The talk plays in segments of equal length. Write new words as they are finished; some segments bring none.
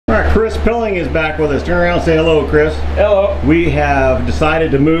Chris Pilling is back with us. Turn around and say hello, Chris. Hello. We have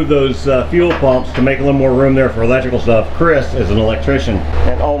decided to move those fuel pumps to make a little more room there for electrical stuff. Chris is an electrician.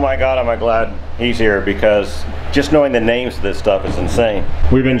 And oh my God, am I glad he's here, because just knowing the names of this stuff is insane.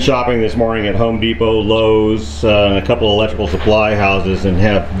 We've been shopping this morning at Home Depot, Lowe's, and a couple of electrical supply houses, and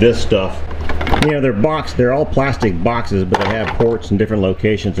have this stuff. You know, they're all plastic boxes, but they have ports in different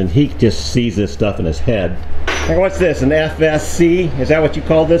locations, and he just sees this stuff in his head. Like, what's this, an FSC? Is that what you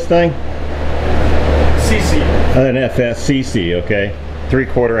call this thing? CC. An FSCC, okay.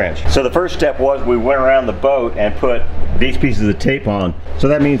 3/4 inch. So the first step was we went around the boat and put these pieces of tape on. So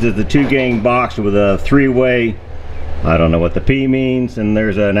that means it's a 2-gang box with a 3-way, I don't know what the P means, and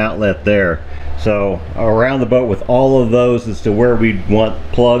there's an outlet there. So around the boat with all of those as to where we'd want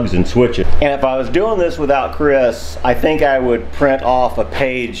plugs and switches. And if I was doing this without Chris, I think I would print off a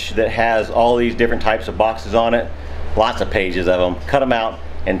page that has all these different types of boxes on it, lots of pages of them, cut them out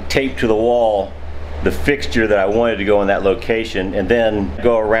and tape to the wall the fixture that I wanted to go in that location, and then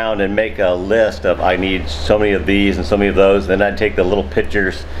go around and make a list of, I need so many of these and so many of those. Then I'd take the little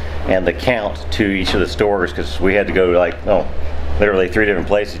pictures and the count to each of the stores, because we had to go to like, literally 3 different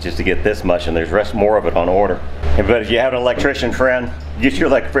places just to get this much, and there's more of it on order. But if you have an electrician friend, get your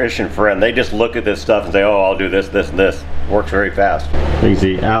electrician friend. They just look at this stuff and say, oh, I'll do this, this, and this. Works very fast. You can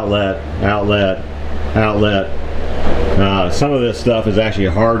see outlet, outlet, outlet. Some of this stuff is actually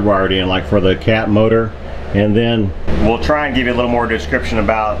hardwired in, like for the cat motor. And then we'll try and give you a little more description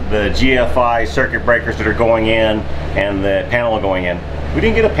about the GFI circuit breakers that are going in and the panel going in. We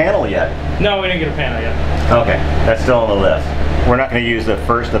didn't get a panel yet. No, we didn't get a panel yet. Okay, that's still on the list. We're not going to use the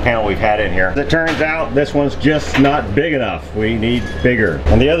panel we've had in here. As it turns out, this one's just not big enough. We need bigger.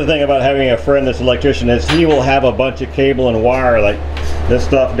 And the other thing about having a friend that's an electrician is he will have a bunch of cable and wire. Like this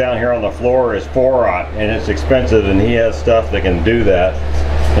stuff down here on the floor is 4-aught, and it's expensive, and he has stuff that can do that.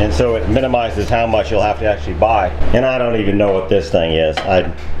 And so it minimizes how much you'll have to actually buy. And I don't even know what this thing is.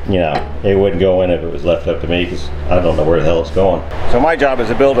 It wouldn't go in if it was left up to me, because I don't know where the hell it's going. So my job is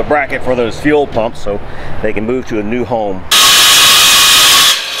to build a bracket for those fuel pumps so they can move to a new home.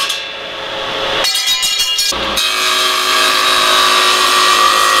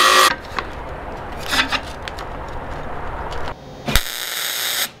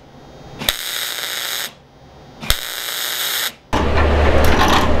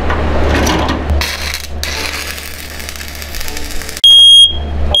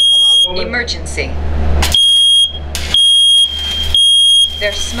 Emergency.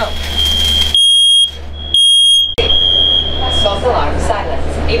 There's smoke. False alarm.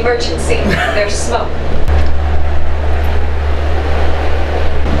 Silence. Emergency. There's smoke.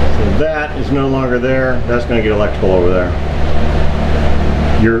 So that is no longer there. That's going to get electrical over there.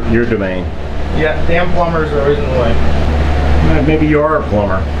 Your domain. Yeah, damn plumbers are always in the way. Maybe you are a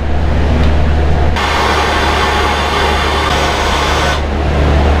plumber.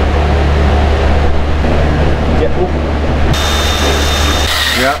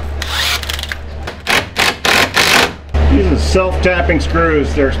 Yep. Using self-tapping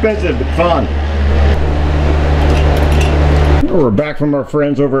screws. They're expensive but fun. We're back from our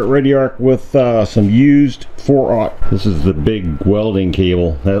friends over at Radiarc with some used 4-aught. This is the big welding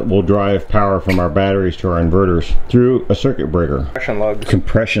cable that will drive power from our batteries to our inverters through a circuit breaker. Compression lugs.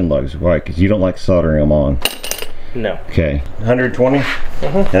 Compression lugs. Why? Because you don't like soldering them on. No. Okay. 120?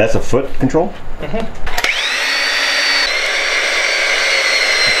 And that's a foot control?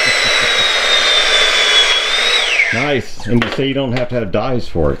 Nice. And you say you don't have to have dies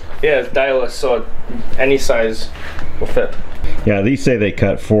for it. Yeah, it's dialless, so any size will fit. Yeah, these say they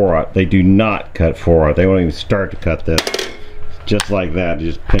cut 4-aught. They do not cut 4-aught. They won't even start to cut this. Just like that, it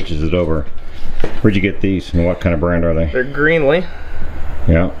just pinches it over. Where'd you get these, and what kind of brand are they? They're Greenlee.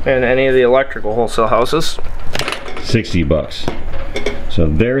 Yeah. And any of the electrical wholesale houses. 60 bucks. So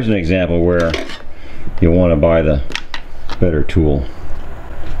there's an example where you want to buy the better tool.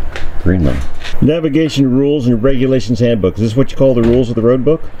 Greenlee. Navigation Rules and Regulations Handbook. Is this what you call the rules of the road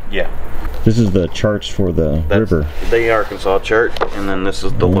book? Yeah. This is the charts for the river. The Arkansas chart, and then this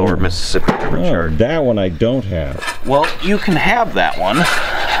is the lower Mississippi River chart. That one I don't have. Well, you can have that one,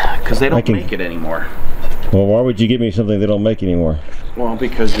 because they don't make it anymore. Well, why would you give me something they don't make anymore? Well,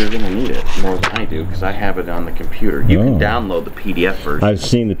 because you're going to need it more than I do, because I have it on the computer. You can download the PDF version. I've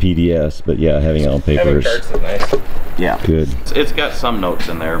seen the PDFs, but yeah, having it on paper Having is charts is nice. Yeah. Good. It's got some notes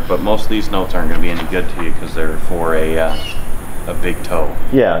in there, but most of these notes aren't going to be any good to you because they're for a big toe.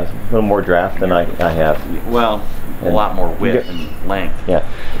 Yeah, a little more draft than I have. Well, a lot more width and length. Yeah.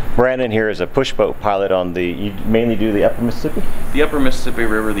 Brandon here is a push boat pilot on the, you mainly do the upper Mississippi? The upper Mississippi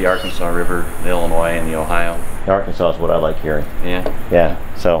River, the Arkansas River, the Illinois, and the Ohio. Arkansas is what I like hearing. Yeah. Yeah,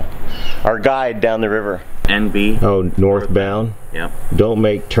 so our guide down the river. NB. Oh, northbound. Yep. Don't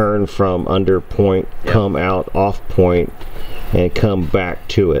make turn from under point, come out off point, and come back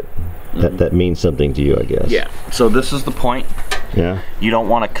to it. That means something to you, I guess. Yeah. So this is the point. Yeah. You don't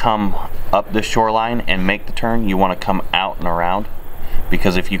want to come up the shoreline and make the turn. You want to come out and around,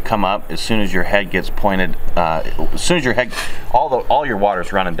 because if you come up, as soon as your head gets pointed, as soon as your head, all your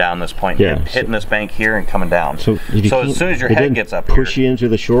water's running down this point, hitting this bank here and coming down. So as soon as your head gets up, push you into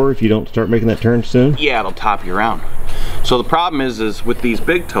the shore if you don't start making that turn soon. Yeah, it'll top you around. So the problem is with these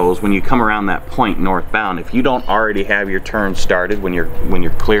big tows, when you come around that point northbound, if you don't already have your turn started when you're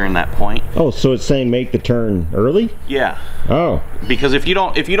clearing that point. Oh, so it's saying make the turn early? Yeah. Oh. Because if you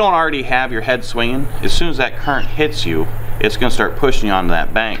don't already have your head swinging, as soon as that current hits you, it's going to start pushing you onto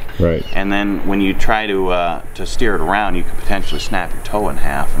that bank. Right. And then when you try to steer it around, you could potentially snap your toe in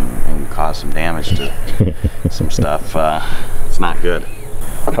half and cause some damage to some stuff. It's not good.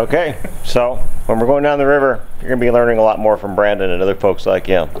 Okay, so when we're going down the river, you're going to be learning a lot more from Brandon and other folks like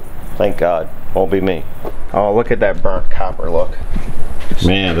him. Thank God. Won't be me. Oh, look at that burnt copper look.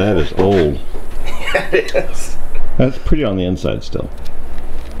 Man, that is old. It is. That's pretty on the inside still.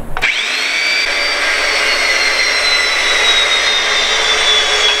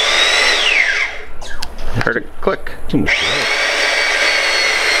 Heard it click. Too much light.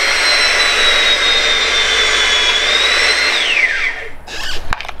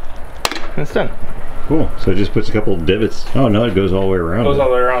 It's done. Cool. So it just puts a couple of divots. Oh no, it goes all the way around. It goes all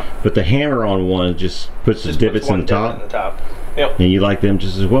the way around. But the hammer on one just puts the divots in the top. Yep. And you like them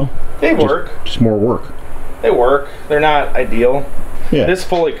just as well? They work. Just more work. They work. They're not ideal. Yeah. This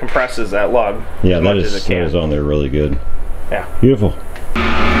fully compresses that lug. Yeah, that is on there really good. Yeah. Beautiful.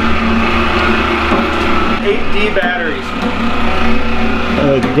 8D batteries.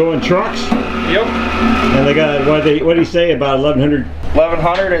 Go in trucks? Yep. And they got, what do you say, about 1100?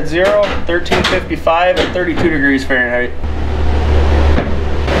 1100 at 0, 1355 at 32 degrees Fahrenheit.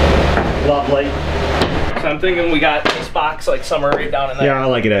 Lovely. So I'm thinking we got this box like somewhere right down in there. Yeah, I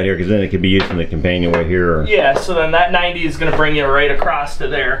like it out here because then it could be used in the companionway here. Or... Yeah, so then that 90 is going to bring you right across to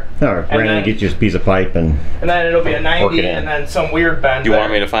there. All right, Brandon, get you a piece of pipe and then it'll be a 90 and then some weird bend. Do you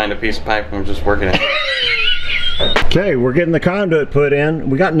want me to find a piece of pipe? I'm just working it. Okay, we're getting the conduit put in.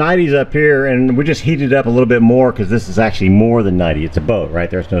 We got 90s up here and we just heated it up a little bit more because this is actually more than 90. It's a boat, right?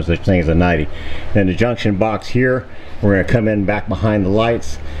 There's no such thing as a 90. Then the junction box here, we're going to come in back behind the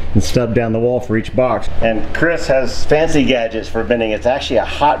lights and stub down the wall for each box. And Chris has fancy gadgets for bending. It's actually a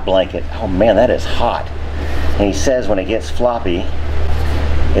hot blanket. Oh man, that is hot. And he says when it gets floppy,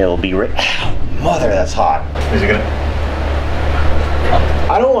 it'll be ow, mother, that's hot. Is it gonna?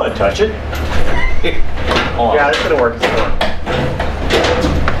 I don't want to touch it. Yeah, it's gonna work. It's gonna work.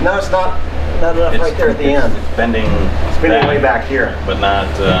 No, it's not enough right there at the end. It's bending. It's bending way back here, but not.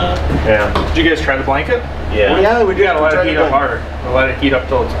 Yeah. Did you guys try the blanket? Yeah. Well, yeah, we You gotta let it heat up harder. Let it heat up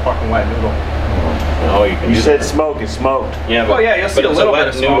till it's a fucking wet noodle. Oh, you can. You said smoke. It's smoked. Yeah. Well, yeah, you'll see a little bit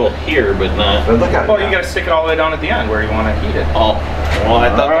of noodle smoke here, but not. But look at it. Well, you gotta stick it all the way down at the end where you want to heat it. Oh. Well, I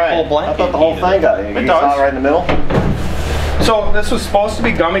thought the whole blanket. I thought the whole thing got it. You saw it right in the middle. So this was supposed to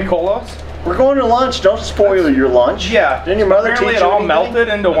be gummy colas. We're going to lunch. Don't spoil your lunch. Yeah. Didn't your mother teach Apparently you it all anything? melted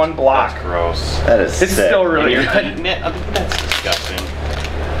into one block. That's gross. That is It's sick. still really good. That's disgusting.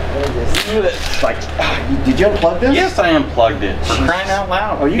 Like, did you unplug this? Yes, I unplugged it. For crying out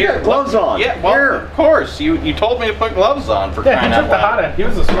loud. Oh, you got gloves on. Yeah, well, Here. of course. You told me to put gloves on for Yeah, crying he out took the hot loud. end. He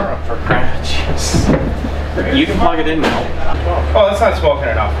was a smart one. For crying, jeez. You can plug it in now. Oh, that's not smoking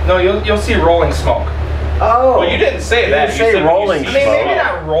enough. No, you'll see rolling smoke. Oh. Well, you didn't say that. didn't You say said rolling I mean, maybe smoke.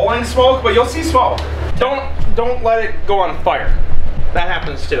 not rolling smoke, but you'll see smoke. Don't let it go on fire. That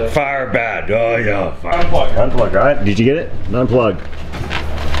happens too. Fire bad. Oh yeah. Fire. Unplug. Unplug. All right. Did you get it? Unplug.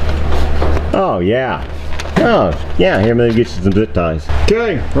 Oh yeah. Oh yeah. Here, let me get you some zip ties.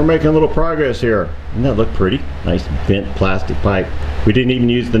 Okay, we're making a little progress here. Doesn't that look pretty? Nice bent plastic pipe. We didn't even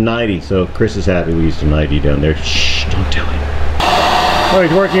use the 90, so Chris is happy we used a 90 down there. Shh! Don't tell him. Oh,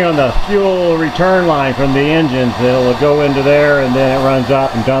 he's working on the fuel return line from the engines. It'll go into there and then it runs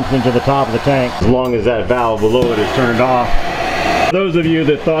up and dumps into the top of the tank as long as that valve below it is turned off. Those of you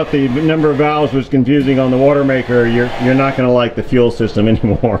that thought the number of valves was confusing on the water maker, you're not going to like the fuel system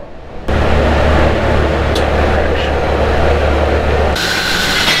anymore.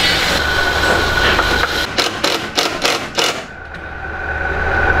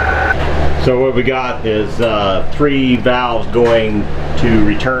 So what we got is 3 valves going to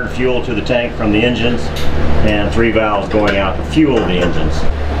return fuel to the tank from the engines and 3 valves going out to fuel the engines.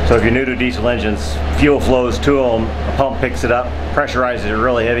 So if you're new to diesel engines, fuel flows to them, a pump picks it up, pressurizes it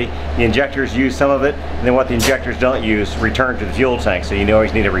really heavy. The injectors use some of it, and then what the injectors don't use, return to the fuel tank. So you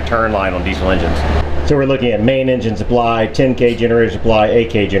always need a return line on diesel engines. So we're looking at main engine supply, 10K generator supply,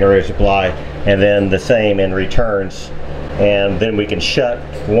 8K generator supply, and then the same in returns. And then we can shut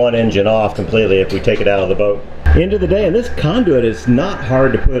one engine off completely if we take it out of the boat. End of the day, and this conduit is not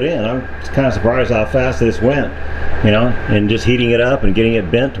hard to put in. I'm kind of surprised how fast this went, you know, and just heating it up and getting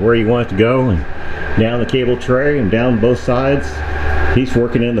it bent to where you want it to go, and down the cable tray and down both sides. He's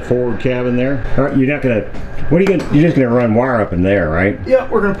working in the forward cabin there. All right, you're not gonna, what are you gonna, you're just gonna run wire up in there, right? Yeah,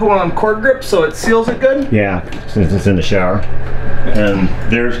 we're gonna put one on cord grip so it seals it good. Yeah, since it's in the shower. And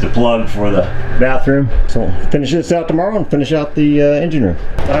there's the plug for the bathroom. So we'll finish this out tomorrow and finish out the engine room.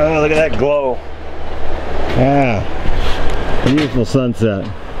 Oh, look at that glow. Ah, beautiful sunset.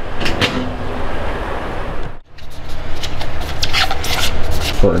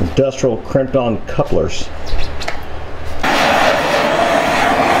 For industrial crimped on couplers.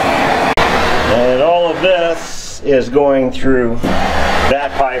 And all of this is going through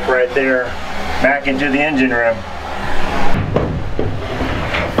that pipe right there back into the engine room.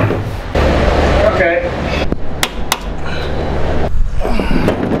 Okay.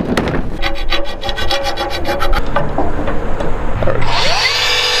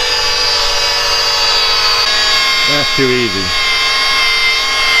 That's too easy.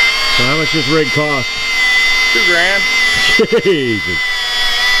 So how much does this rig cost? $2 grand. Jesus.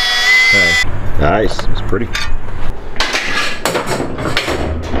 Okay. Nice. It's pretty.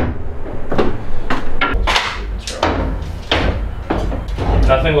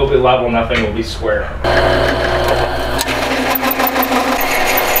 Nothing will be level, nothing will be square.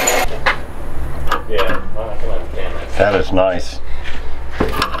 Yeah. That is nice.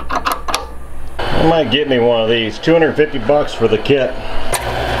 I might get me one of these. 250 bucks for the kit.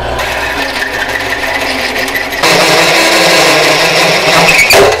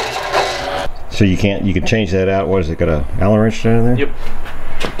 So you can change that out. What is it, got a Allen wrench in there? Yep.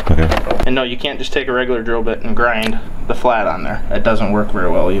 Okay. And no, you can't just take a regular drill bit and grind the flat on there. That doesn't work very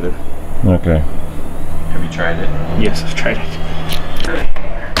well either. Okay. Have you tried it? Yes, I've tried it.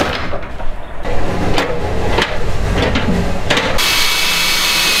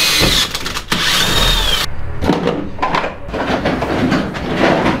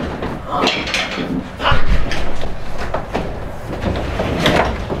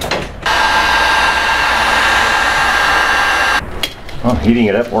 Oh, heating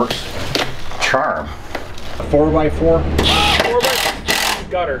it up works. Charm. 4x4?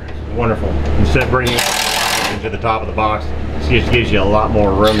 4x gutter. Wonderful. Instead of bringing it into the top of the box, it just gives you a lot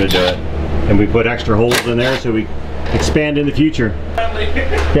more room to do it. And we put extra holes in there so we expand in the future.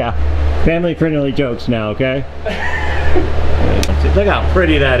 Yeah, family friendly jokes now, okay? Look how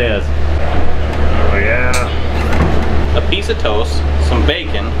pretty that is. Oh yeah. A piece of toast, some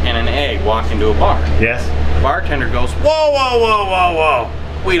bacon, and an egg walk into a bar. Yes. Bartender goes, whoa, whoa, whoa, whoa, whoa.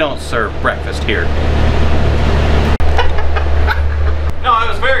 We don't serve breakfast here. No, it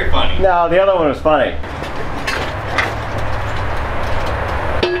was very funny. No, the other one was funny.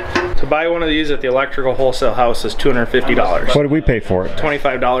 To buy one of these at the electrical wholesale house is $250. What did we pay for it?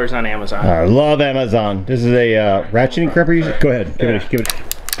 $25 on Amazon. I love Amazon. This is a ratcheting crimper. Go ahead, give it.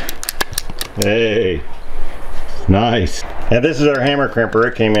 Hey, nice. And this is our hammer crimper.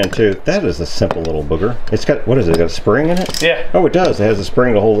 It came in too. That is a simple little booger. It's got, what is it? Got a spring in it? Yeah. Oh, it does. It has a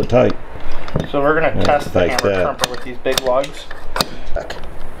spring to hold it tight. So we're gonna test the like hammer that. crimper with these big lugs.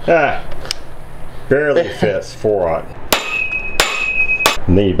 Ah, barely fits 4/0.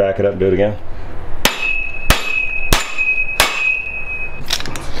 And then you back it up and do it again.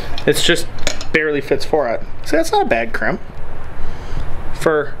 It's just barely fits 4/0. So that's not a bad crimp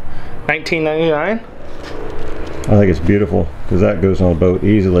for $19.99. I think it's beautiful because that goes on a boat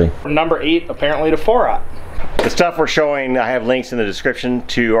easily. From number 8 apparently to 4/0. The stuff we're showing, I have links in the description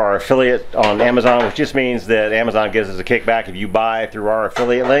to our affiliate on Amazon, which just means that Amazon gives us a kickback if you buy through our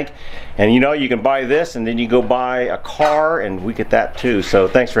affiliate link. And you know, you can buy this and then you go buy a car and we get that too. So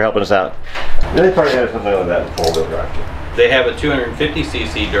thanks for helping us out. They probably have something like that in 4-wheel drive. They have a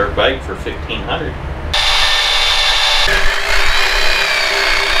 250cc dirt bike for $1,500.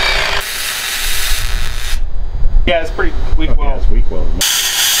 Yeah, it's pretty weak weld. Yeah, it's weak weld.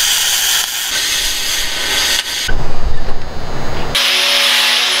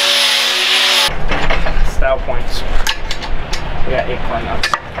 Style points. We got 8 corn nuts.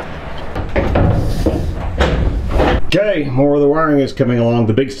 Okay, more of the wiring is coming along.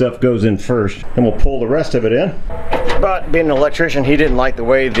 The big stuff goes in first, and we'll pull the rest of it in. But being an electrician, he didn't like the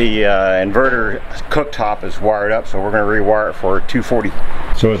way the inverter cooktop is wired up, so we're going to rewire it for 240.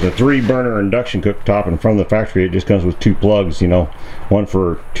 So it's a 3-burner induction cooktop, and from the factory it just comes with 2 plugs, you know, one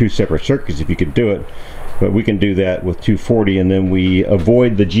for 2 separate circuits if you could do it. But we can do that with 240, and then we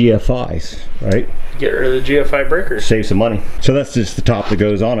avoid the GFIs, right? Get rid of the GFI breakers. Save some money. So that's just the top that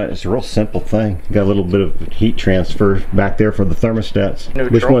goes on it. It's a real simple thing. Got a little bit of heat transfer back there for the thermostats. Neutral.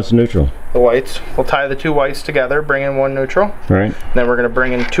 Which one's neutral? The whites. We'll tie the 2 whites together, bring in 1 neutral. Right. Then we're going to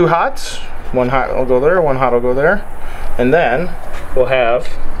bring in 2 hots. 1 hot will go there, 1 hot will go there. And then we'll have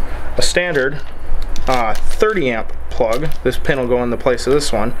a standard 30 amp plug. This pin will go in the place of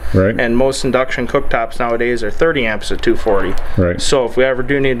this one. Right. And most induction cooktops nowadays are 30 amps at 240. Right. So if we ever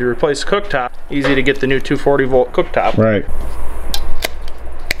do need to replace a cooktop, easy to get the new 240 volt cooktop. Right.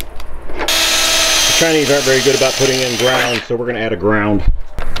 The Chinese aren't very good about putting in ground, so we're going to add a ground.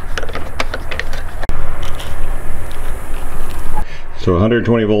 So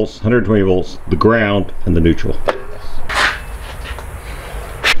 120 volts, 120 volts, the ground, and the neutral.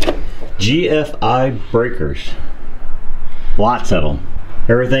 GFI breakers. Lots of them.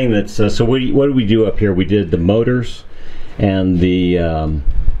 Everything that's, so what did we do up here? We did the motors and the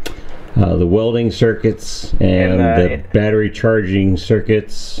welding circuits and the battery charging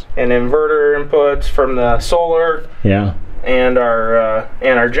circuits. And inverter inputs from the solar. Yeah. And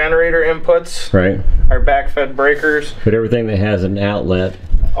our generator inputs. Right. Our backfed breakers. But everything that has an outlet.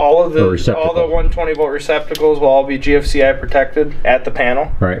 All the 120 volt receptacles will all be GFCI protected at the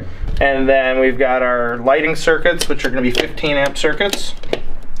panel. Right. And then we've got our lighting circuits, which are going to be 15 amp circuits.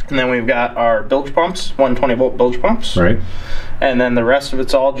 And then we've got our bilge pumps, 120 volt bilge pumps. Right. And then the rest of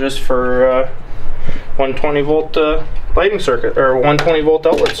it's all just for 120 volt lighting circuit, or 120 volt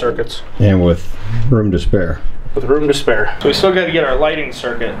outlet circuits. And with room to spare. With room to spare. So we still got to get our lighting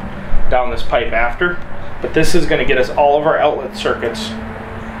circuit down this pipe after, but this is going to get us all of our outlet circuits.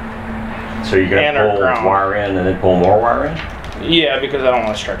 So you're going to pull wire in and then pull more wire in? Yeah, because I don't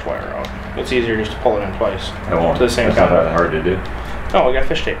want to stretch wire out. It's easier just to pull it in twice. I won't. To the same That's not that hard to do. Oh, we got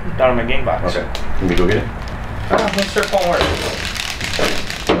fish tape down in my game box. Okay. Can we go get it? Let's start pulling wire.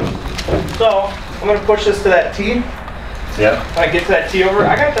 So, I'm going to push this to that T. Yeah. When I get to that T over,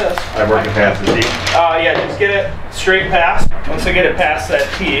 I got this. I'm working past the T. Yeah, just get it straight past. Once I get it past that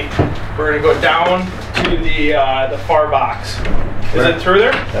T, we're going to go down to the far box. Is it through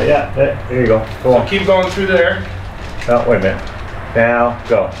there? Yeah, there you go. Go on. So keep going through there. Oh, wait a minute. Now,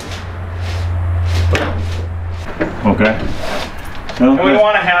 go. Okay. No, And we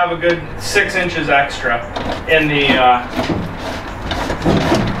want to have a good 6 inches extra in the...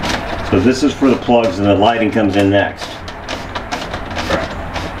 So this is for the plugs and the lighting comes in next.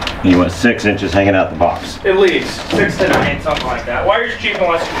 And you want 6 inches hanging out the box. At least 6 to 9, something like that. Wire's cheap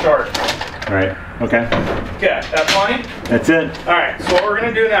unless you're short. Right. Okay. Okay, that's fine? That's it. Alright, so what we're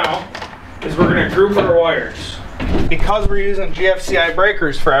going to do now is we're going to group our wires. Because we're using GFCI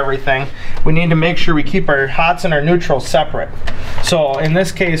breakers for everything, we need to make sure we keep our hots and our neutrals separate. So in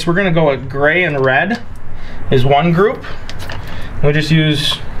this case, we're going to go with gray and red is one group. We just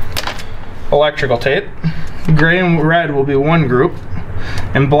use electrical tape. Gray and red will be one group,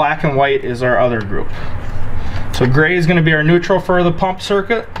 and black and white is our other group. So gray is going to be our neutral for the pump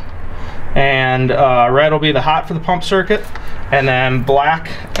circuit, and red will be the hot for the pump circuit, and then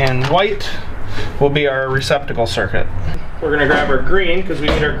black and white will be our receptacle circuit. We're going to grab our green because we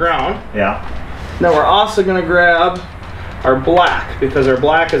need our ground. Yeah. Now we're also going to grab our black because our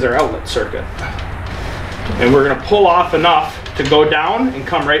black is our outlet circuit. And we're going to pull off enough to go down and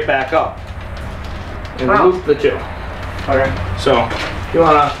come right back up. And loop the two. Okay. So you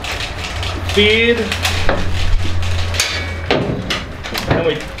want to feed. And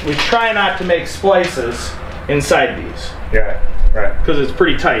we try not to make splices inside these. Yeah. Right. Because it's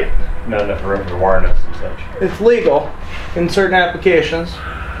pretty tight. Not enough room for wire nuts and such. It's legal in certain applications,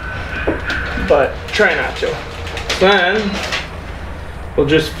 but try not to. Then we'll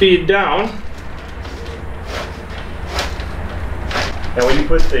just feed down. Now when you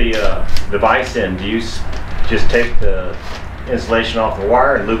put the device in, do you just take the insulation off the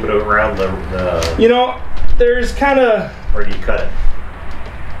wire and loop it around the... You know, there's kind of... Or do you cut it?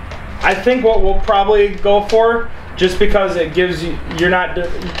 I think what we'll probably go for, just because it gives you, you're not...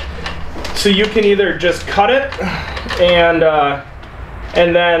 So you can either just cut it and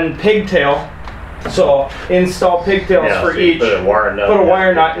then pigtail. So install pigtails for so each. Put a wire nut. Put a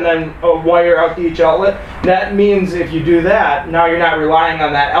wire nut and then a wire out to each outlet. That means if you do that, now you're not relying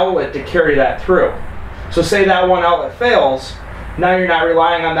on that outlet to carry that through. So say that one outlet fails, now you're not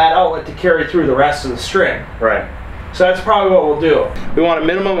relying on that outlet to carry through the rest of the string. Right. So that's probably what we'll do. We want a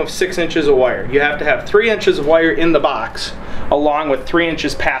minimum of 6 inches of wire. You have to have 3 inches of wire in the box, along with 3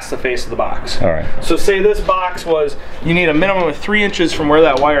 inches past the face of the box. All right. So say this box was, you need a minimum of 3 inches from where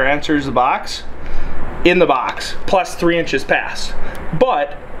that wire enters the box, in the box, plus 3 inches past.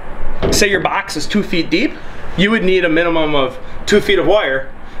 But, say your box is 2 feet deep, you would need a minimum of 2 feet of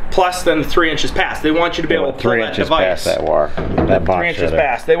wire, plus then 3 inches past. They want you to be able to pull 3 that inches device. past that wire, that box. 3 inches there.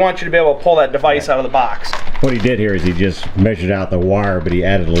 past. They want you to be able to pull that device out of the box. What he did here is he just measured out the wire, but he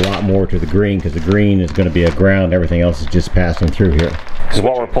added a lot more to the green because the green is going to be a ground. Everything else is just passing through here. Because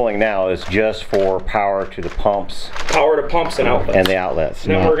what we're pulling now is just for power to the pumps. Power to pumps and outlets. And the outlets.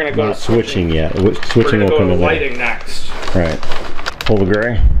 Then we're going to go not to switching yet. Switching We're going will to go come to in there. lighting next. Right. Pull the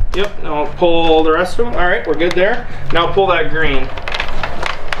gray. Yep, now pull the rest of them. All right, we're good there. Now pull that green.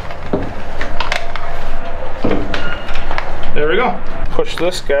 There we go. Push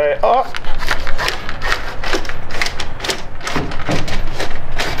this guy up.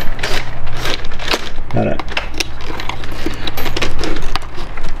 Got it.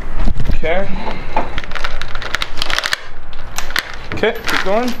 Okay. Okay, keep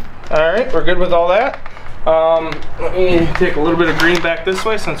going. All right, we're good with all that. Let me take a little bit of green back this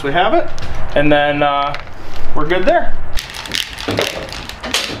way since we have it, and then we're good there.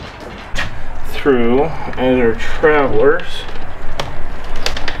 Through other travelers.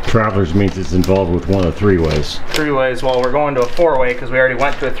 Travelers means it's involved with one of the 3 ways. 3 ways. Well, we're going to a 4-way because we already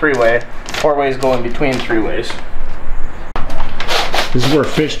went to a 3-way. 4 ways go in between 3 ways. This is where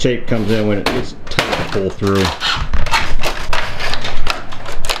fish tape comes in when it's tough to pull through.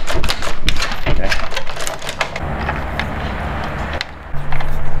 Okay.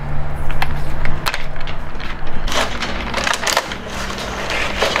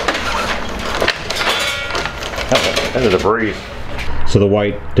 There's a breeze. So the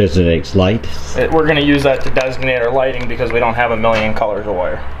white designates light? We're going to use that to designate our lighting because we don't have a million colors of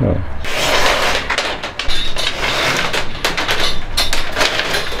wire. Oh.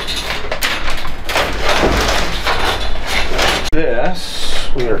 This,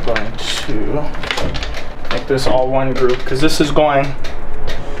 we are going to make this all one group because this is going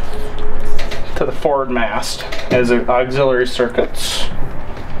to the forward mast as auxiliary circuits.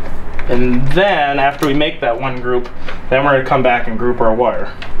 And then after we make that one group, then we're going to come back and group our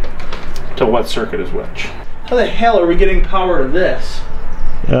wire to what circuit is which. How the hell are we getting power to this?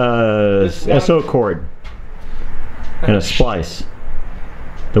 SO cord and a splice.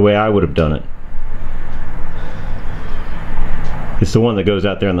 The way I would have done it. It's the one that goes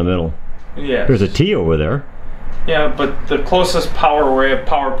out there in the middle. Yeah. There's a T over there. Yeah, but the closest power where we have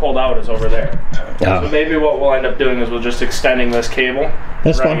power pulled out is over there. So maybe what we'll end up doing is we'll just extending this cable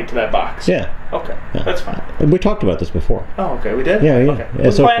That's right fine. to that box. Yeah. Okay, that's fine. We talked about this before. Oh, okay, we did? Yeah, yeah. Okay.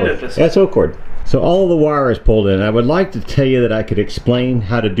 We SO planned cord. it this way. SO cord. So all the wire is pulled in. I would like to tell you that I could explain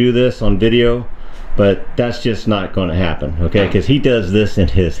how to do this on video, but that's just not going to happen, okay? Because he does this in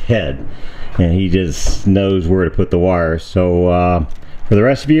his head, and he just knows where to put the wires. So for the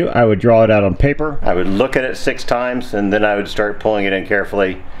rest of you, I would draw it out on paper. I would look at it 6 times, and then I would start pulling it in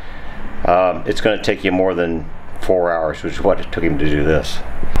carefully. It's going to take you more than 4 hours, which is what it took him to do this.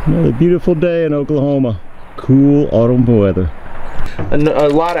 Another beautiful day in Oklahoma. Cool autumn weather. A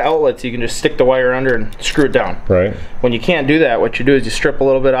lot of outlets you can just stick the wire under and screw it down. Right. When you can't do that, what you do is you strip a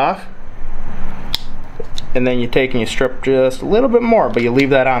little bit off, and then you take and you strip just a little bit more, but you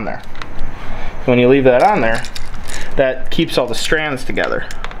leave that on there. When you leave that on there, that keeps all the strands together.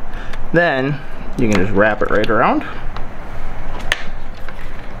 Then you can just wrap it right around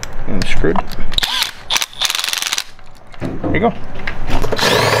and screw it. There you go.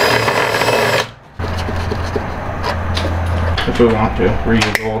 If we want to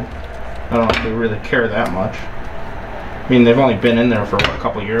reuse old, I don't know if we really care that much. I mean, they've only been in there for a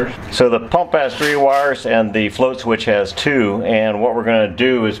couple years. So the pump has 3 wires and the float switch has 2, and what we're going to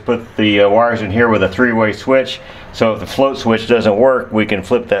do is put the wires in here with a 3-way switch. So if the float switch doesn't work, we can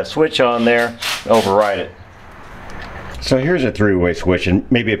flip that switch on there, override it. So here's a 3-way switch, and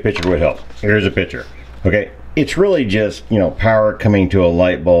maybe a picture would help. Here's a picture. Okay, it's really just, you know, power coming to a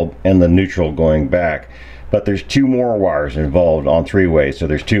light bulb and the neutral going back. But there's 2 more wires involved on 3-ways. So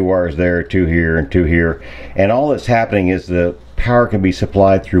there's 2 wires there, 2 here, and 2 here. And all that's happening is the power can be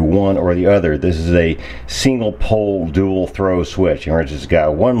supplied through one or the other. This is a single pole dual throw switch. It's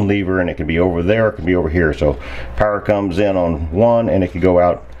got 1 lever, and it can be over there, it can be over here. So power comes in on one and it can go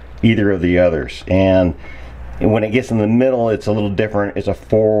out either of the others. And when it gets in the middle, it's a little different. It's a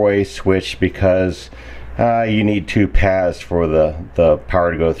 4-way switch because You need 2 paths for the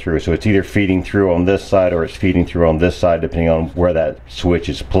power to go through. So it's either feeding through on this side or it's feeding through on this side, depending on where that switch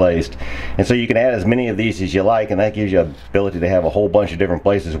is placed. And so you can add as many of these as you like, and that gives you the ability to have a whole bunch of different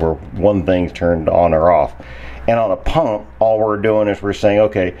places where one thing's turned on or off. And on a pump, all we're doing is we're saying,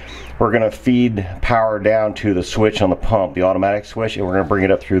 okay, we're going to feed power down to the switch on the pump, the automatic switch, and we're going to bring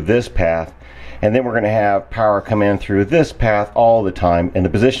it up through this path. And then we're going to have power come in through this path all the time. And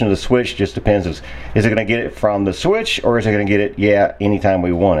the position of the switch just depends. Is it going to get it from the switch, or is it going to get it, yeah, anytime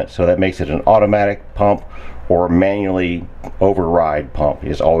we want it? So that makes it an automatic pump or manually override pump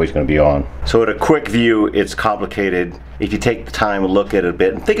is always going to be on. So at a quick view, it's complicated. If you take the time and look at it a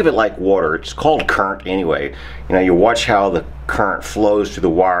bit, and think of it like water. It's called current anyway. You know, you watch how the current flows through the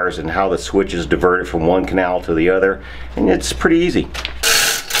wires and how the switch is diverted from one canal to the other, and it's pretty easy.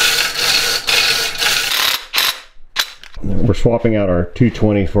 We're swapping out our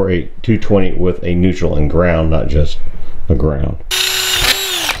 220 for a 220 with a neutral and ground, not just a ground.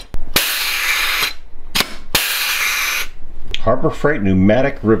 Harbor Freight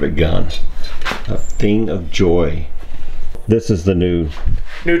pneumatic rivet gun, a thing of joy. This is the new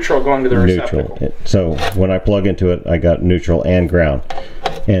Neutral going to the receptacle. So when I plug into it, I got neutral and ground.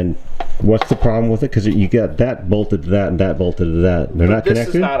 And what's the problem with it? Because you got that bolted to that and that bolted to that. They're not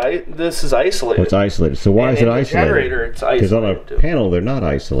connected? This is isolated. Oh, it's isolated. So why is it isolated? Generator, it's isolated. Because on a panel, they're not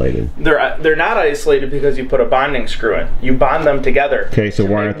isolated. They're not isolated because you put a bonding screw in. You bond them together. Okay, so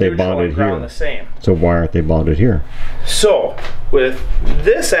why aren't they bonded here? The same. So why aren't they bonded here? So with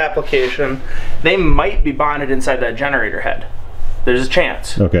this application, they might be bonded inside that generator head. There's a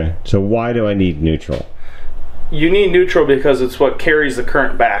chance. Okay, so why do I need neutral? You need neutral because it's what carries the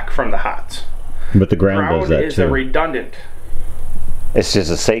current back from the hots. But the ground does that is too. a redundant. It's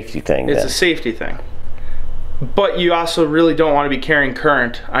just a safety thing. It's a safety thing. But you also really don't want to be carrying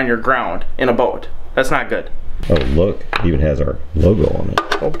current on your ground in a boat. That's not good. Oh, look, it even has our logo on it.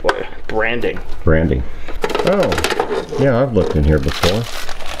 Oh boy, branding. Branding. Oh, yeah, I've looked in here before.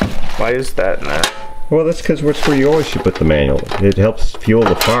 Why is that in there? Well, that's because that's where you always should put the manual. It helps fuel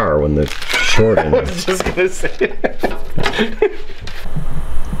the fire when there's short in there. I was just gonna say.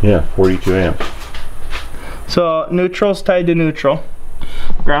 Yeah, 42 amps. So neutral's tied to neutral.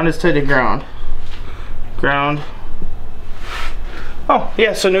 Ground is tied to ground. Ground. Oh,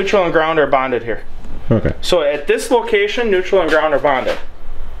 yeah, so neutral and ground are bonded here. Okay. So at this location, neutral and ground are bonded.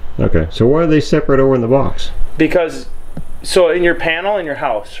 Okay, so why are they separate over in the box? Because, so in your panel in your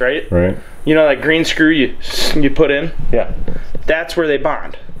house, right? Right. You know that green screw you put in? Yeah. That's where they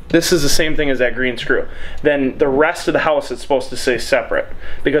bond. This is the same thing as that green screw. Then the rest of the house is supposed to stay separate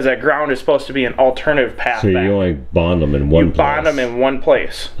because that ground is supposed to be an alternative path So back. you only bond them in one place. You bond them in one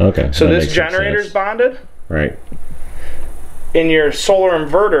place. Okay. So this generator's bonded. Right. In your solar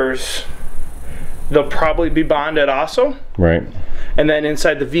inverters, they'll probably be bonded also. Right. And then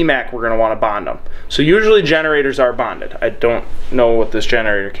inside the VMAC, we're going to want to bond them. So usually generators are bonded. I don't know what this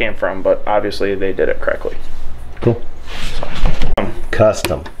generator came from, but obviously they did it correctly. Cool.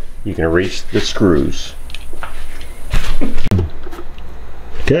 Custom. You can reach the screws.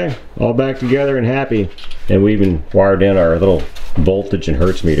 Okay, all back together and happy. And we even wired in our little voltage and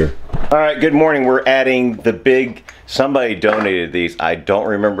hertz meter. All right, good morning. We're adding the big, somebody donated these. I don't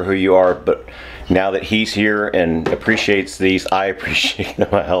remember who you are, but now that he's here and appreciates these, I appreciate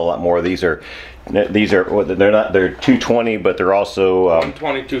them a hell of a lot more. They're not, they're 220, but they're also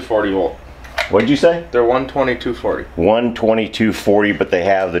 120, 240 volt. What did you say? They're 120, 240. 120, 240, but they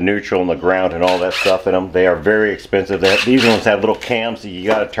have the neutral and the ground and all that stuff in them. They are very expensive. These ones have little cams that you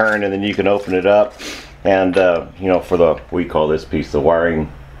got to turn and then you can open it up. And you know, for the, we call this piece the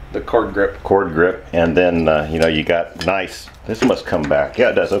wiring, the cord grip. Cord grip, and then you know, you got nice. This must come back.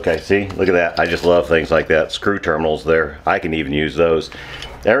 Yeah, it does. Okay, see, look at that. I just love things like that. Screw terminals there. I can even use those.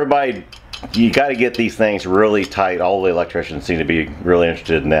 Everybody, you got to get these things really tight. All the electricians seem to be really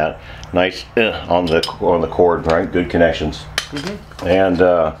interested in that. Nice on the cord, right? Good connections. Mm-hmm. And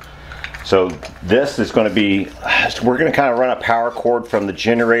so this is going to be. We're going to kind of run a power cord from the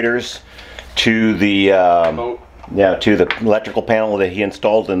generators to the to the electrical panel that he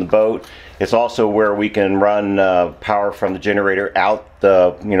installed in the boat. It's also where we can run power from the generator out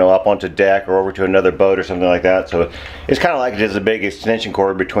the, you know, up onto deck or over to another boat or something like that. So it's kind of like just a big extension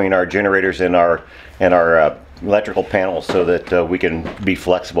cord between our generators and our electrical panels, so that we can be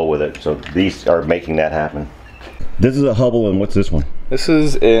flexible with it. So these are making that happen. This is a Hubbell, and what's this one? This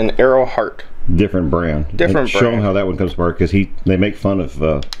is an Arrow Heart. Different brand. Different brand. Show them how that one comes apart, because they make fun of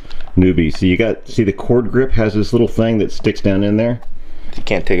newbies. So you got, see the cord grip has this little thing that sticks down in there. You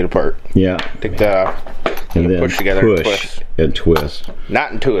can't take it apart. Yeah. Take that off. And then push together and twist. And twist.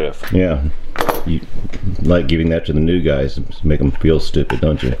 Not intuitive. Yeah. You like giving that to the new guys to make them feel stupid,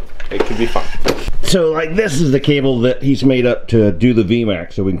 don't you? It could be fun. So like this is the cable that he's made up to do the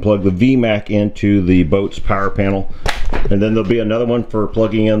VMAX. So we can plug the VMAX into the boat's power panel. And then there'll be another one for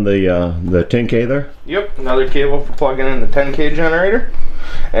plugging in the 10K there? Yep, another cable for plugging in the 10K generator.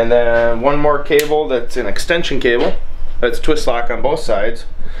 And then one more cable that's an extension cable. That's twist lock on both sides.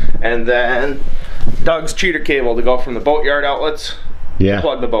 And then Doug's cheater cable to go from the boatyard outlets to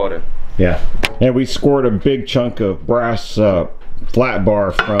plug the boat in. Yeah. And we scored a big chunk of brass flat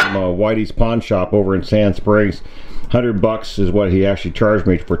bar from Whitey's Pawn Shop over in Sand Springs. $100 is what he actually charged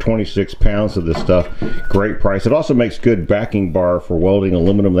me for 26 pounds of this stuff. Great price. It also makes good backing bar for welding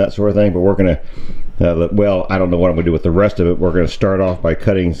aluminum, that sort of thing. But we're gonna, well, I don't know what I'm gonna do with the rest of it. We're gonna start off by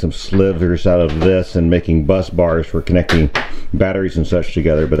cutting some slivers out of this and making bus bars for connecting batteries and such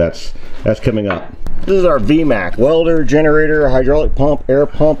together. But that's coming up. This is our VMAX welder, generator, hydraulic pump, air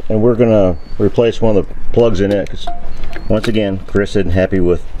pump, and we're gonna replace one of the plugs in it because once again, Chris isn't happy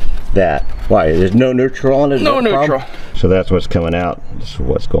with that. Why? There's no neutral on it? No neutral. Problem? So that's what's coming out. This is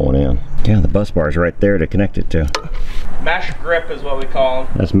what's going in. Yeah, the bus bar is right there to connect it to. Mesh grip is what we call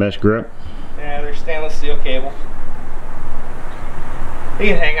them. That's mesh grip? Yeah, they're stainless steel cable. You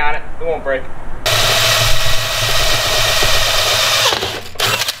can hang on it. It won't break.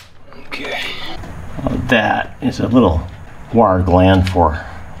 Okay. Well, that is a little wire gland for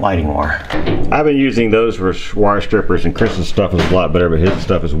lighting wire. I've been using those for wire strippers, and Chris's stuff is a lot better, but his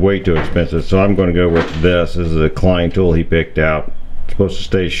stuff is way too expensive, so I'm going to go with this. This is a Klein tool he picked out. It's supposed to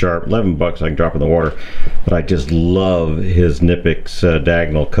stay sharp. 11 bucks I can drop in the water, but I just love his Knipex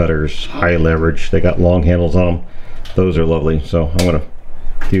diagonal cutters, high leverage. They got long handles on them. Those are lovely, so I'm going to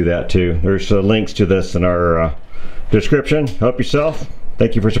do that too. There's links to this in our description. Help yourself.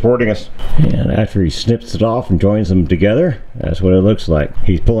 Thank you for supporting us. And after he snips it off and joins them together, that's what it looks like.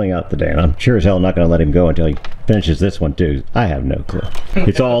 He's pulling out the day, and I'm sure as hell not going to let him go until he finishes this one too. I have no clue.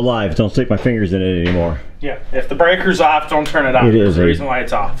 It's all live. Don't stick my fingers in it anymore. Yeah, if the breaker's off, don't turn it on. It is the reason why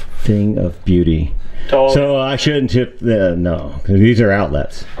it's off. Thing of beauty. Totally. So I shouldn't tip the, no, because these are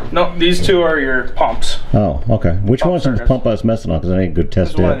outlets. No, these two are your pumps. Oh, okay. Which one's the pump I was messing on? Because I need a good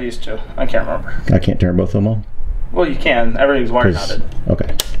test. It's one of these two. I can't remember. I can't turn both of them on? Well, you can. Everything's wire knotted.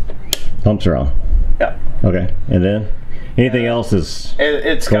 Okay. Pumps are on. Yeah. Okay. And then anything else is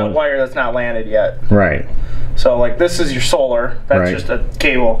it's got wire that's not landed yet. Right. So like this is your solar. That's just a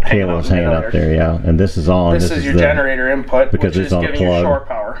cable. Cable's hanging up there, yeah. And this is on. This is your generator input, because which is giving you shore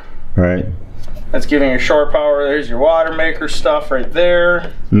power. Right. That's giving you shore power. There's your water maker stuff right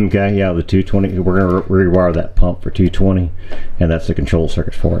there. Okay, yeah, the 220. We're gonna rewire that pump for 220, and that's the control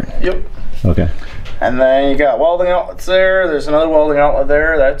circuit for it. Yep. Okay. And then you got welding outlets there. There's another welding outlet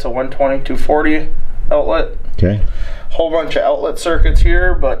there. That's a 120, 240 outlet. Okay. Whole bunch of outlet circuits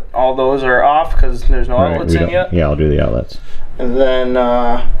here, but all those are off because there's no outlets in yet. Yeah, I'll do the outlets. And then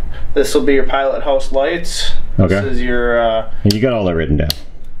this will be your pilot house lights. Okay. This is your. And you got all that written down.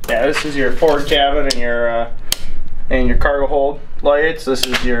 Yeah, this is your forward cabin and your cargo hold lights. This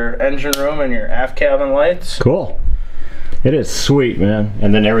is your engine room and your aft cabin lights. Cool. It is sweet, man.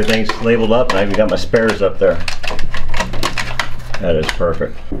 And then everything's labeled up, and I even got my spares up there. That is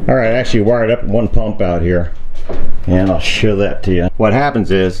perfect. All right, I actually wired up one pump out here, and I'll show that to you. What happens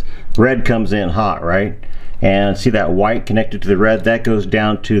is red comes in hot, right? And see that white connected to the red? That goes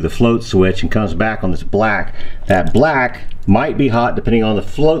down to the float switch and comes back on this black. That black might be hot depending on the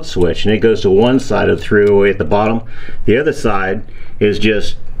float switch, and it goes to one side of the three-way at the bottom. The other side is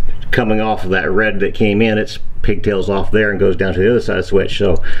just coming off of that red that came in. It's pigtails off there and goes down to the other side of the switch.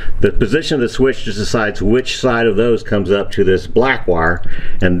 So the position of the switch just decides which side of those comes up to this black wire,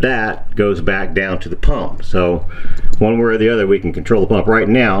 and that goes back down to the pump. So one way or the other we can control the pump. Right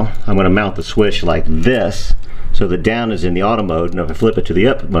now I'm going to mount the switch like this so the down is in the auto mode, and if I flip it to the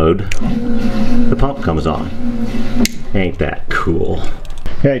up mode, the pump comes on. Ain't that cool?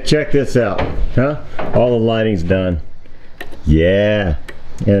 Hey, check this out, huh? All the lighting's done. Yeah,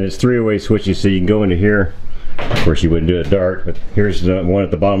 and it's three-way switches, so you can go into here. Of course you wouldn't do it dark, but here's the one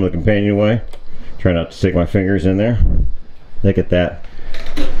at the bottom of the companionway. Try not to stick my fingers in there. Look at that.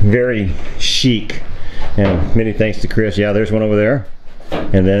 Very chic. And many thanks to Chris. Yeah, there's one over there.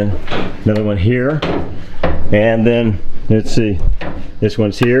 And then another one here. And then, let's see, this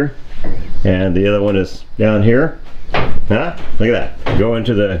one's here. And the other one is down here. Huh? Look at that. Go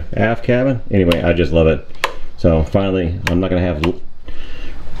into the aft cabin. Anyway, I just love it. So finally, I'm not going to have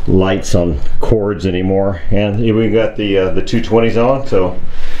lights on cords anymore, and we got the 220s on. So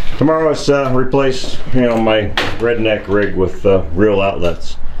tomorrow is replace my redneck rig with real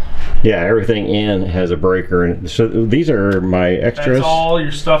outlets, Yeah, everything in has a breaker, and so these are my extras. That's all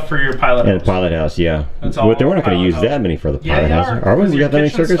your stuff for your pilot And house. pilot house, yeah. That's all But we're not going to pilot use house. that many for the Yeah, pilot you house. are, Are we? because We your got that many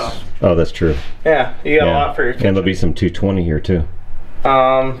kitchen circuits? stuff. Oh, that's true. Yeah, you got a lot for your And kitchen. there'll be some 220 here too.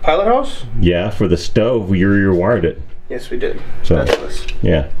 Pilot house? Yeah, for the stove, you wired it. Yes, we did. So, That's this.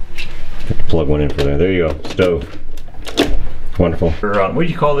 yeah. Have to plug one in for there. There you go, stove. Wonderful. We're on, what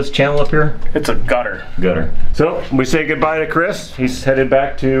do you call this channel up here? It's a gutter. Gutter. So, we say goodbye to Chris. He's headed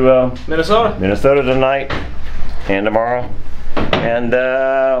back to Minnesota. Minnesota tonight and tomorrow. And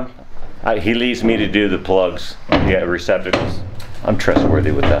he leaves me to do the plugs. Yeah, receptacles. I'm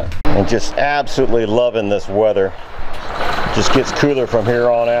trustworthy with that. And just absolutely loving this weather. Just gets cooler from here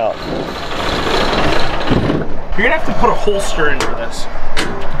on out. You're gonna have to put a holster into this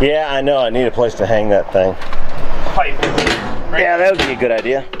Yeah, I know. I need a place to hang that thing. pipe. Right? Yeah, that would be a good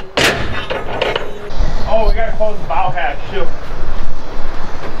idea. Oh, we gotta close the bow hatch too.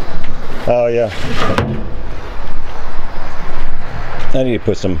 Oh, yeah. I need to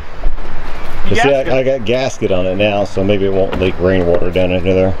put some. See, Gasket. I got gasket on it now, so maybe it won't leak rainwater down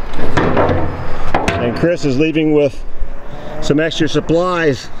into there. And Chris is leaving with some extra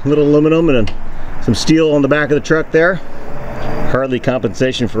supplies, a little aluminum and some steel on the back of the truck there. Hardly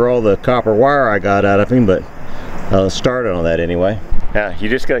compensation for all the copper wire I got out of him, but I'll start on that anyway. Yeah, you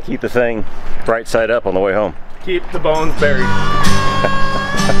just gotta keep the thing right side up on the way home. Keep the bones buried.